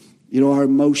 You know, our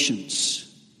emotions.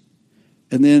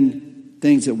 And then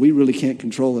things that we really can't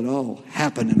control at all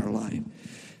happen in our life.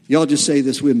 Y'all just say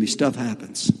this with me. Stuff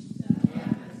happens.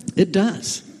 It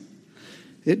does.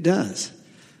 It does.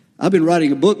 I've been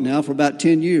writing a book now for about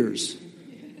 10 years.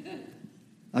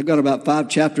 I've got about 5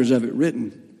 chapters of it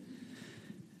written.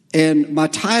 And my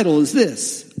title is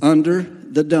this: Under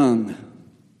the Dung.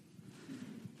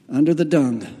 Under the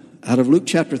Dung. Out of Luke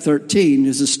chapter 13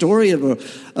 is a story of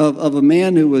a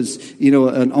man who was,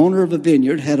 an owner of a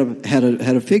vineyard, had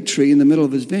a fig tree in the middle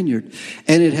of his vineyard,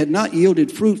 and it had not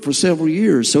yielded fruit for several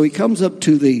years. So he comes up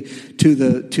to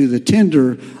the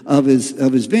tender of his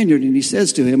vineyard, and he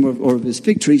says to him, or of his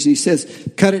fig trees, and he says,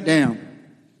 "Cut it down."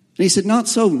 And he said, "Not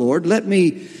so, Lord. Let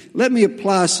me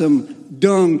apply some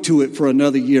dung to it for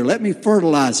another year. Let me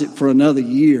fertilize it for another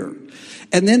year.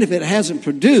 And then if it hasn't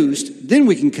produced, then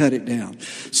we can cut it down."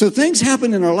 So things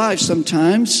happen in our lives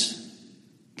sometimes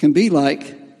can be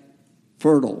like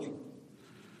fertile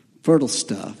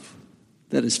stuff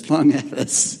that is flung at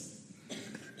us.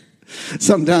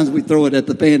 Sometimes we throw it at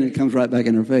the fan and it comes right back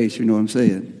in our face. You know what I'm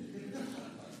saying?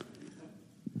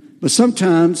 But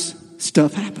sometimes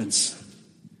stuff happens.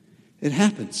 It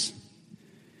happens.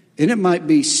 And it might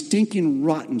be stinking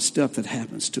rotten stuff that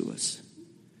happens to us.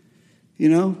 You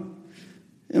know?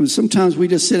 And sometimes we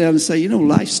just sit down and say,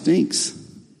 life stinks.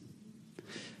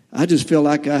 I just feel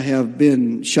like I have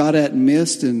been shot at and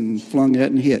missed and flung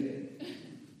at and hit,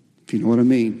 if you know what I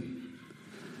mean.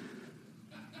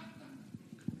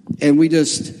 And we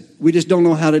just don't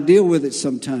know how to deal with it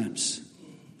sometimes.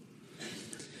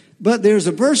 But there's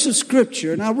a verse of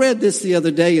Scripture, and I read this the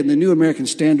other day in the New American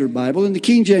Standard Bible. In the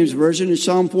King James Version, in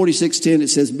Psalm 46:10, it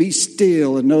says, "Be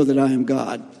still and know that I am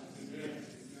God."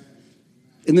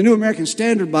 In the New American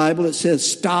Standard Bible, it says,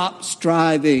 "Stop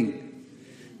striving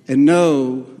and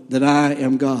know that I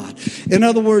am God." In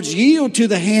other words, yield to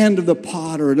the hand of the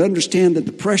potter and understand that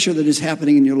the pressure that is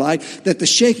happening in your life, that the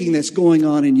shaking that's going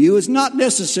on in you is not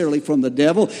necessarily from the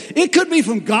devil. It could be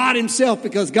from God himself,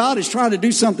 because God is trying to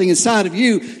do something inside of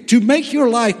you to make your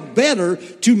life better,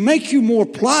 to make you more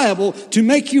pliable, to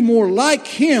make you more like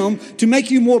him, to make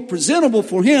you more presentable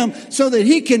for him, so that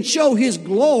he can show his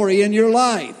glory in your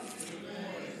life.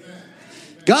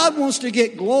 God wants to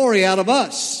get glory out of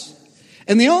us.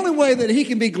 And the only way that he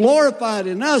can be glorified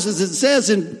in us, as it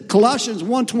says in Colossians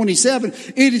 1:27,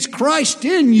 it is Christ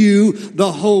in you,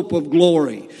 the hope of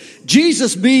glory.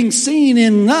 Jesus being seen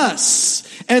in us.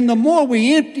 And the more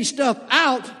we empty stuff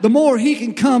out, the more he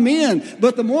can come in.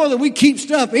 But the more that we keep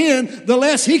stuff in, the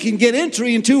less he can get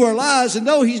entry into our lives. And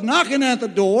though he's knocking at the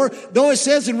door, though it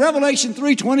says in Revelation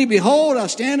 3:20, "Behold, I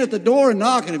stand at the door and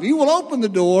knock, and if you will open the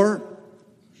door,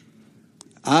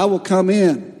 I will come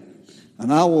in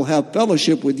and I will have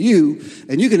fellowship with you,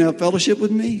 and you can have fellowship with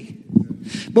me."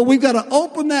 But we've got to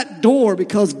open that door,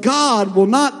 because God will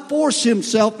not force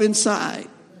himself inside.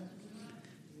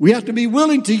 We have to be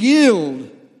willing to yield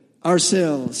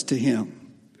ourselves to him.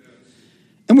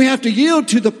 And we have to yield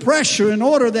to the pressure in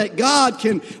order that God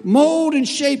can mold and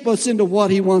shape us into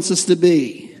what he wants us to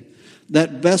be.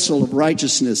 That vessel of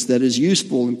righteousness that is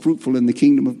useful and fruitful in the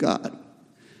kingdom of God.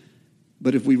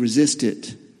 But if we resist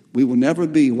it, we will never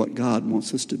be what God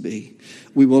wants us to be.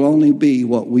 We will only be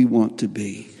what we want to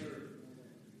be.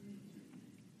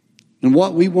 And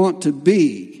what we want to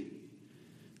be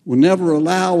will never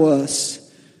allow us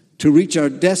to reach our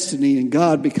destiny in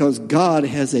God, because God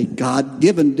has a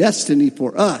God-given destiny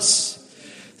for us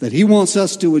that he wants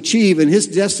us to achieve, and his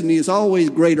destiny is always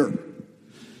greater.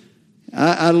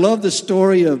 I love the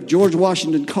story of George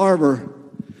Washington Carver,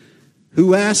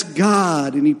 who asked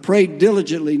God, and he prayed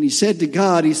diligently, and he said to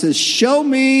God, he says, "Show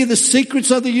me the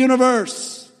secrets of the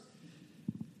universe."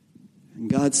 And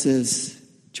God says,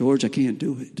 George, I can't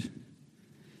do it.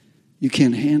 You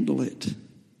can't handle it.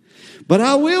 But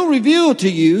I will reveal to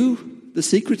you the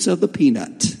secrets of the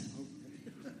peanut.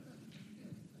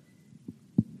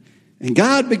 And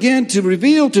God began to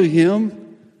reveal to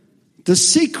him the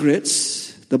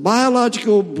secrets, the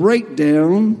biological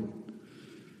breakdown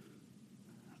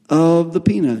of the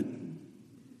peanut.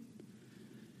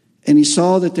 And he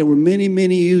saw that there were many,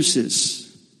 many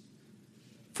uses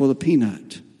for the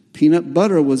peanut. Peanut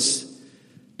butter was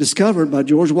discovered by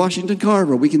George Washington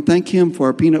Carver. We can thank him for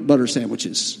our peanut butter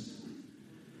sandwiches.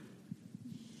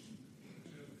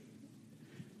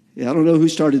 Yeah, I don't know who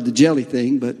started the jelly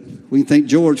thing, but we can thank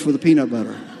George for the peanut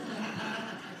butter.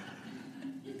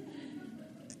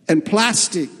 And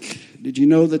plastic. Did you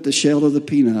know that the shell of the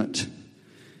peanut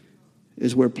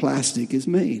is where plastic is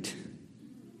made?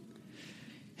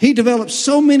 He developed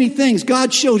so many things.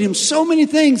 God showed him so many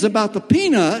things about the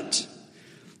peanut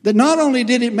that not only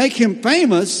did it make him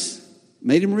famous,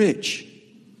 made him rich.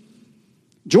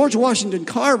 George Washington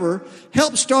Carver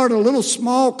helped start a little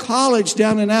small college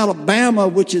down in Alabama,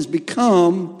 which has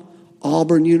become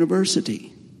Auburn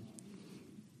University.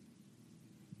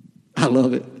 I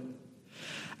love it.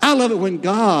 I love it when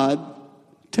God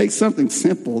takes something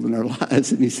simple in our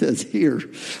lives and he says, here.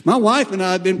 My wife and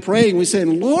I have been praying. We're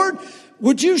saying, Lord,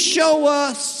 would you show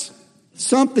us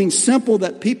something simple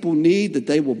that people need that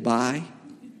they will buy?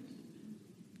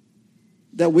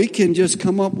 That we can just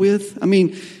come up with? I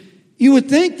mean, you would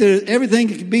think that everything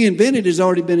that could be invented has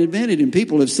already been invented, and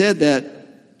people have said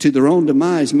that to their own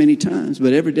demise many times,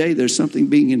 but every day there's something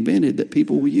being invented that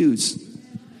people will use.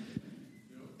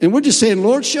 And we're just saying,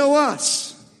 Lord, show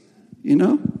us, you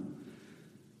know.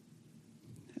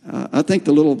 I think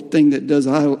the little thing that does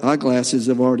eyeglasses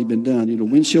have already been done, you know,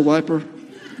 windshield wiper.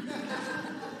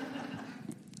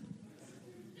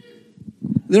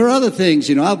 There are other things,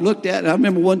 you know, I've looked at. I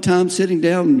remember one time sitting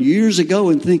down years ago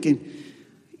and thinking,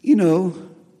 you know,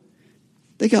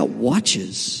 they got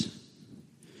watches.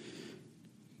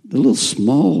 The little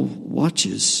small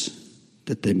watches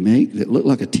that they make that look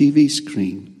like a TV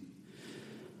screen.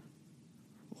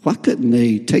 Why couldn't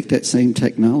they take that same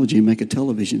technology and make a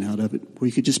television out of it where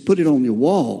you could just put it on your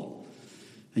wall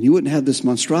and you wouldn't have this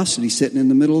monstrosity sitting in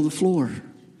the middle of the floor?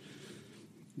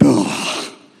 Oh.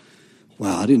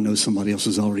 Wow, I didn't know somebody else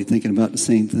was already thinking about the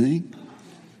same thing.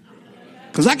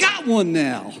 Because I got one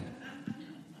now.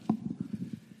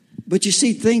 But you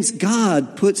see,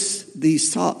 God puts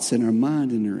these thoughts in our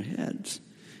mind and our heads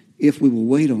if we will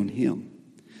wait on him.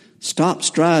 Stop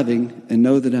striving and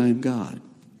know that I am God.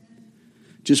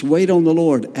 Just wait on the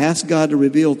Lord. Ask God to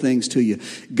reveal things to you.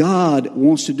 God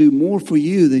wants to do more for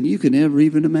you than you can ever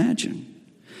even imagine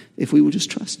if we will just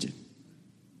trust him.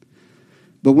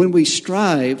 But when we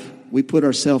strive, we put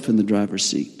ourselves in the driver's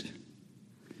seat.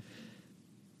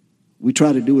 We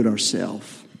try to do it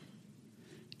ourselves.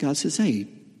 God says, hey,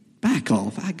 back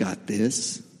off. I got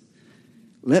this.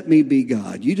 Let me be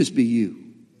God. You just be you.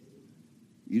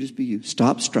 You just be you.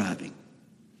 Stop striving.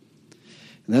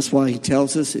 And that's why he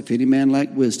tells us, if any man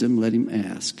lack wisdom, let him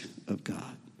ask of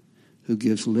God, who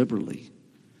gives liberally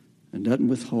and doesn't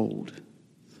withhold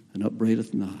and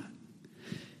upbraideth not.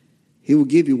 He will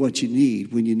give you what you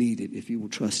need when you need it if you will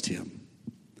trust him.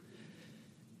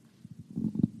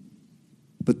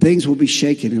 But things will be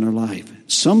shaken in our life.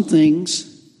 Some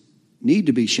things need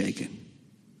to be shaken.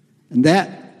 And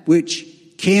that which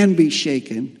can be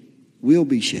shaken will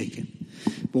be shaken.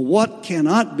 But what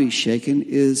cannot be shaken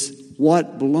is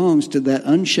what belongs to that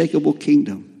unshakable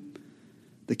kingdom,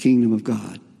 the kingdom of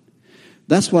God.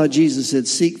 That's why Jesus said,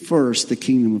 seek first the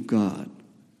kingdom of God.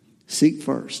 Seek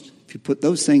first. If you put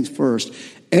those things first,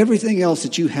 everything else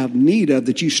that you have need of,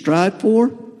 that you strive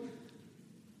for,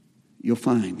 you'll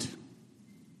find.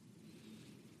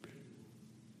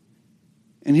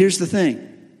 And here's the thing.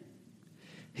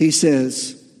 He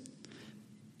says,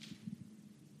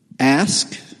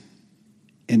 ask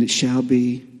and it shall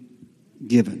be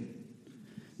given.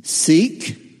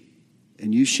 Seek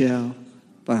and you shall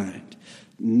find.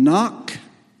 Knock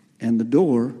and the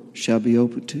door shall be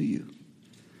opened to you.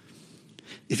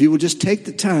 If you will just take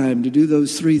the time to do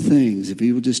those three things, if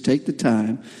you will just take the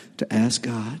time to ask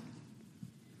God,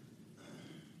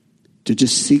 to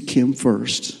just seek him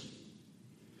first,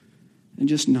 and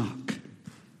just knock.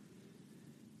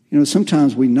 You know,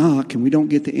 sometimes we knock and we don't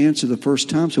get the answer the first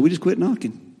time, so we just quit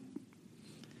knocking.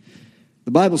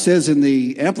 The Bible says in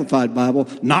the Amplified Bible,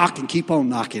 knock and keep on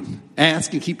knocking.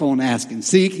 Ask and keep on asking.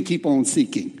 Seek and keep on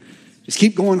seeking. Just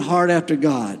keep going hard after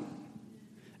God,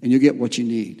 and you'll get what you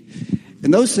need.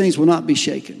 And those things will not be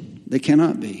shaken. They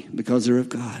cannot be, because they're of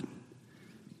God.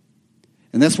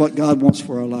 And that's what God wants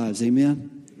for our lives.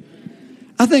 Amen?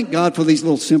 I thank God for these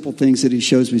little simple things that he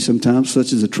shows me sometimes,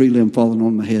 such as a tree limb falling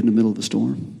on my head in the middle of a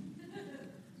storm.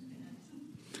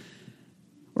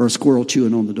 Or a squirrel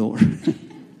chewing on the door.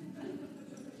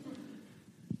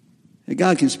 And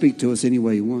God can speak to us any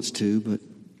way he wants to, but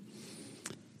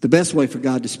the best way for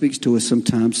God to speak to us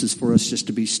sometimes is for us just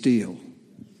to be still.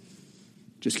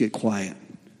 Just get quiet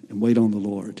and wait on the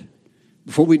Lord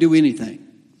before we do anything.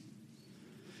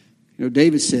 You know,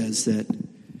 David says that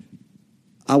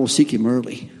I will seek him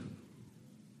early.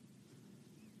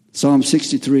 Psalm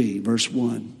 63, verse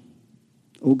 1.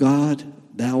 O God,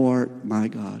 thou art my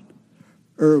God.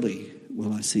 Early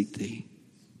will I seek thee.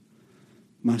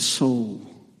 My soul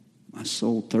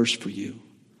thirsts for you.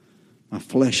 My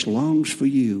flesh longs for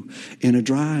you in a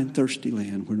dry and thirsty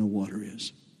land where no water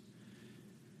is.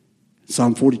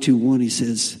 Psalm 42:1, he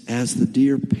says, as the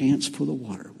deer pants for the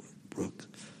water brook,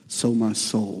 so my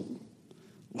soul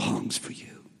longs for you.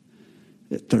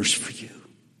 It thirsts for you.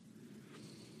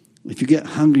 If you get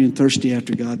hungry and thirsty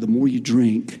after God, the more you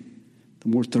drink, the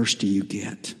more thirsty you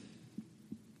get.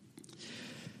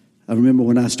 I remember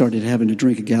when I started having to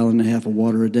drink 1.5 gallons of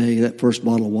water a day, that first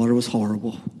bottle of water was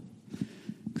horrible.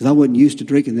 Because I wasn't used to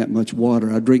drinking that much water.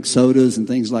 I drink sodas and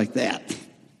things like that.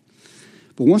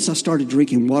 But once I started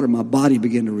drinking water, my body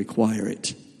began to require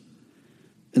it.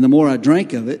 And the more I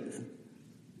drank of it,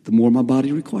 the more my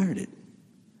body required it.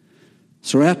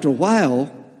 So after a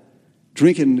while,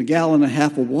 drinking 1.5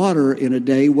 gallons of water in a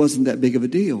day wasn't that big of a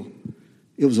deal.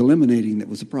 It was eliminating that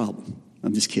was a problem.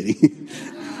 I'm just kidding.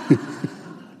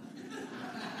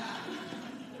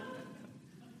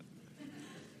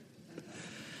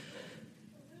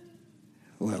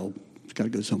 Well, it's got to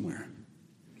go somewhere.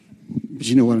 But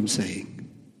you know what I'm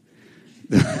saying.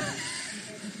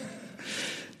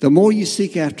 The more you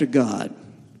seek after God,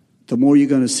 the more you're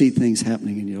going to see things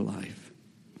happening in your life.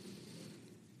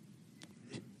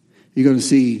 You're going to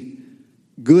see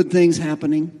good things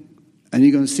happening, and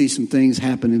you're going to see some things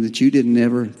happening that you didn't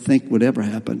ever think would ever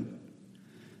happen.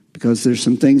 Because there's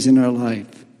some things in our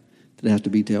life that have to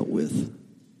be dealt with.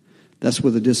 That's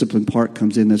where the discipline part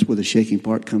comes in. That's where the shaking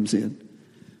part comes in.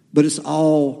 But it's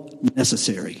all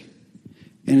necessary.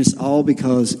 And it's all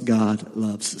because God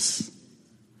loves us.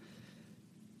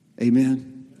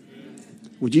 Amen?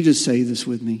 Would you just say this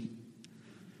with me?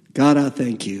 God, I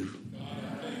thank you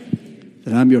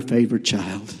that I'm your favorite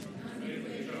child.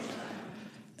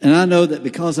 And I know that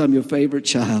because I'm your favorite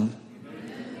child,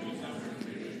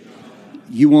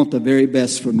 you want the very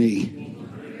best for me.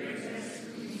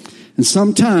 And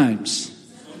sometimes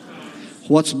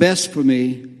what's best for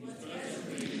me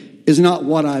is not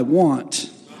what I want,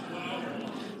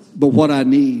 but what I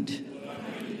need.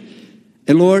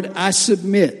 And Lord, I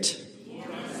submit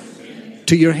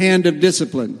to your hand of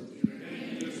discipline.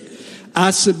 I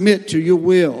submit to your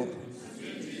will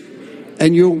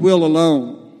and your will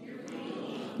alone.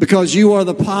 Because you are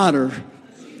the potter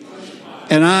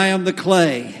and I am the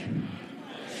clay.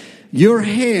 Your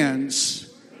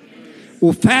hands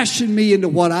will fashion me into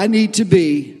what I need to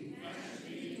be.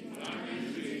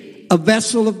 A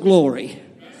vessel of glory,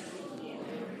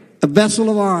 a vessel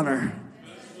of honor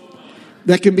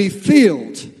that can be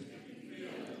filled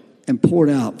and poured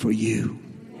out for you.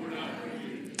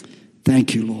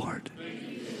 Thank you, Lord.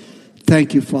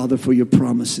 Thank you, Father, for your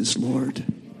promises, Lord.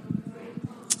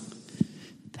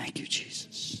 Thank you,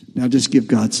 Jesus. Now just give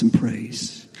God some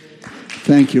praise.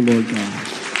 Thank you, Lord God.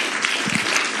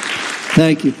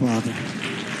 Thank you, Father.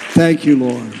 Thank you,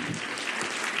 Lord.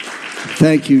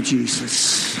 Thank you,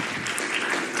 Jesus.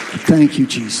 Thank you,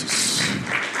 Jesus.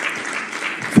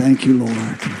 Thank you,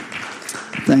 Lord.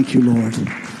 Thank you, Lord.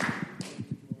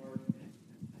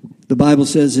 The Bible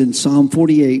says in Psalm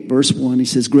 48, verse 1, he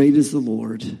says, great is the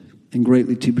Lord and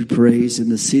greatly to be praised in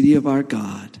the city of our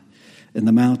God and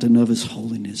the mountain of his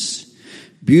holiness.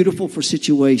 Beautiful for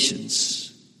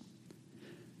situations.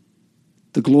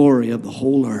 The glory of the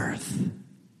whole earth.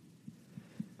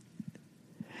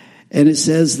 And it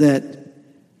says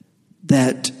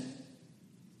that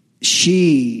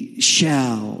she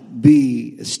shall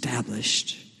be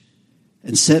established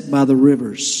and set by the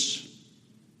rivers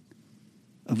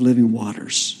of living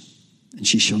waters, and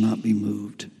she shall not be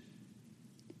moved.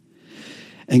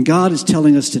 And God is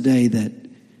telling us today that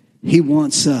he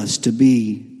wants us to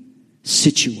be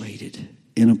situated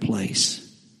in a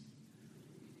place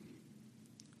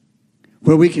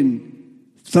where we can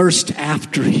thirst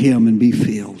after him and be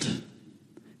filled.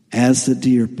 As the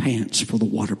deer pants for the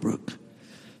water brook,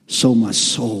 so my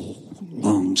soul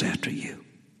longs after you.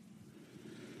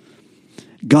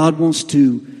 God wants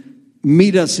to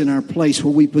meet us in our place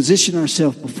where we position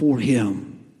ourselves before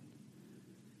him.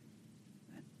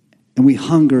 And we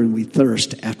hunger and we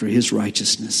thirst after his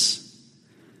righteousness.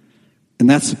 And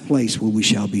that's the place where we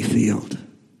shall be filled.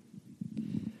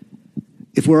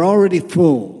 If we're already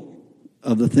full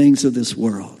of the things of this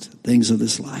world, things of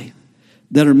this life,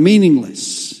 that are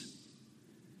meaningless,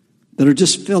 that are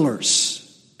just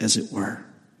fillers, as it were,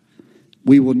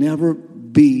 we will never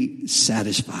be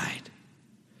satisfied.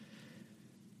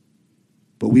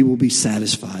 But we will be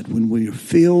satisfied when we are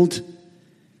filled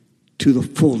to the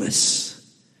fullest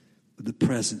with the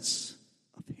presence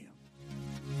of him.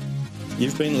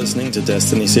 You've been listening to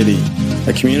Destiny City,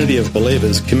 a community of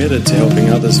believers committed to helping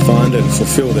others find and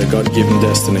fulfill their God-given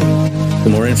destiny. For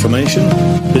more information,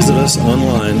 visit us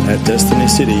online at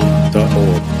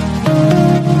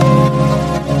destinycity.org.